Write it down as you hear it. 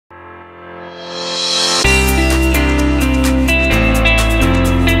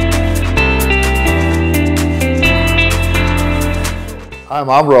I'm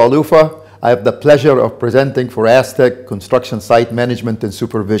Amro Oloufa. I have the pleasure of presenting for Aztec Construction Site Management and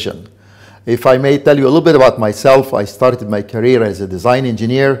Supervision. If I may tell you a little bit about myself, I started my career as a design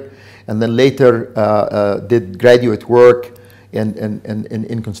engineer and then later did graduate work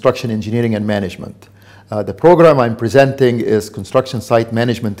in construction engineering and management. The program I'm presenting is Construction Site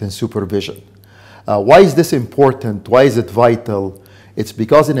Management and Supervision. Why is this important? Why is it vital? It's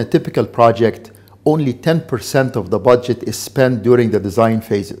because in a typical project, only 10% of the budget is spent during the design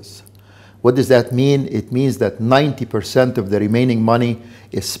phases. What does that mean? It means that 90% of the remaining money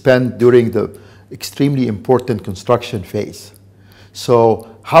is spent during the extremely important construction phase.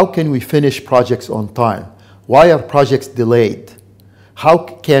 So how can we finish projects on time? Why are projects delayed? How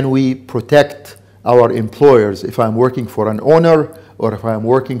can we protect our employers if I'm working for an owner or if I'm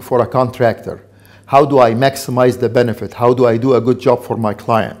working for a contractor? How do I maximize the benefit? How do I do a good job for my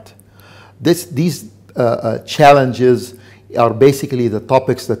client? These challenges are basically the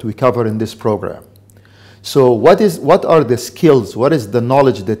topics that we cover in this program. So what are the skills, what is the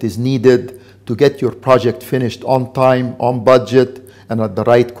knowledge that is needed to get your project finished on time, on budget, and at the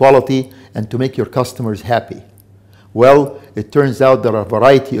right quality, and to make your customers happy? Well, it turns out there are a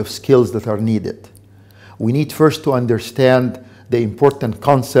variety of skills that are needed. We need first to understand the important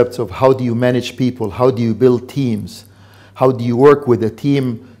concepts of how do you manage people, how do you build teams, how do you work with a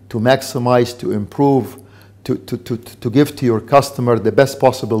team to maximize, to improve, to give to your customer the best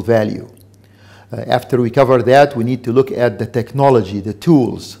possible value. After we cover that, we need to look at the technology, the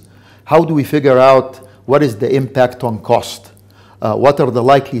tools. How do we figure out what is the impact on cost? What are the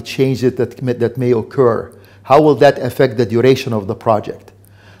likely changes that may occur? How will that affect the duration of the project?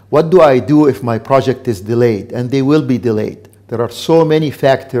 What do I do if my project is delayed? And they will be delayed. There are so many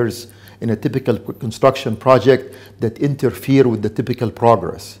factors in a typical construction project that interfere with the typical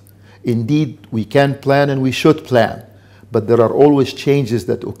progress. Indeed, we can plan and we should plan, but there are always changes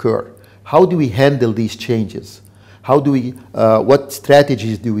that occur. How do we handle these changes? What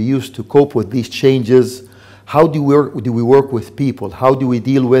strategies do we use to cope with these changes? How do we work with people? How do we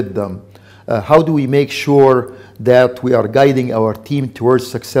deal with them? How do we make sure that we are guiding our team towards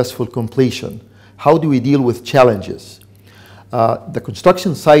successful completion? How do we deal with challenges? The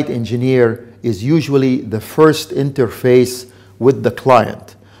construction site engineer is usually the first interface with the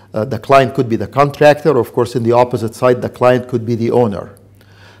client. The client could be the contractor. Of course, in the opposite side, the client could be the owner.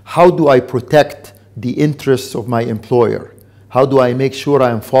 How do I protect the interests of my employer? How do I make sure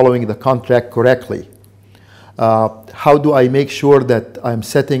I am following the contract correctly? How do I make sure that I'm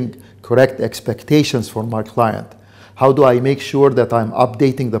setting correct expectations for my client? How do I make sure that I'm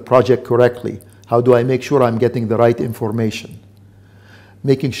updating the project correctly? How do I make sure I'm getting the right information?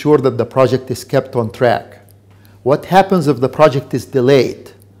 Making sure that the project is kept on track. What happens if the project is delayed?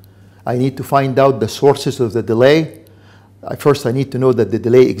 I need to find out the sources of the delay. First, I need to know that the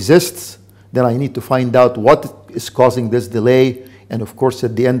delay exists. Then I need to find out what is causing this delay. And of course,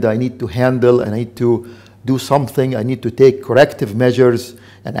 at the end, I need to handle, I need to do something. I need to take corrective measures.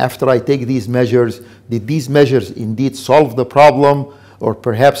 And after I take these measures, did these measures indeed solve the problem or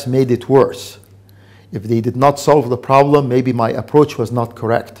perhaps made it worse? If they did not solve the problem, maybe my approach was not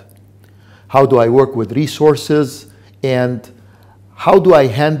correct. How do I work with resources? And how do I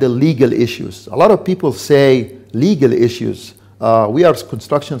handle legal issues? A lot of people say legal issues. We are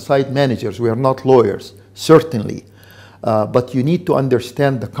construction site managers. We are not lawyers, certainly. But you need to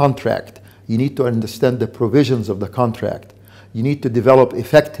understand the contract. You need to understand the provisions of the contract. You need to develop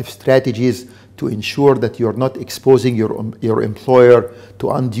effective strategies to ensure that you're not exposing your employer to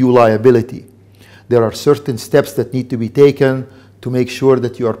undue liability. There are certain steps that need to be taken to make sure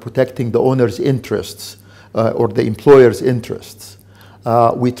that you are protecting the owner's interests or the employer's interests.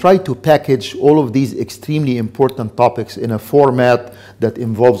 We try to package all of these extremely important topics in a format that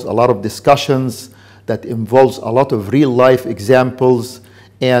involves a lot of discussions, that involves a lot of real-life examples,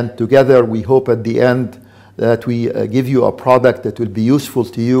 and together we hope at the end that we give you a product that will be useful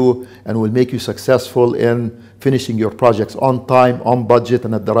to you and will make you successful in finishing your projects on time, on budget,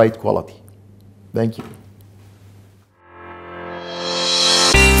 and at the right quality. Thank you.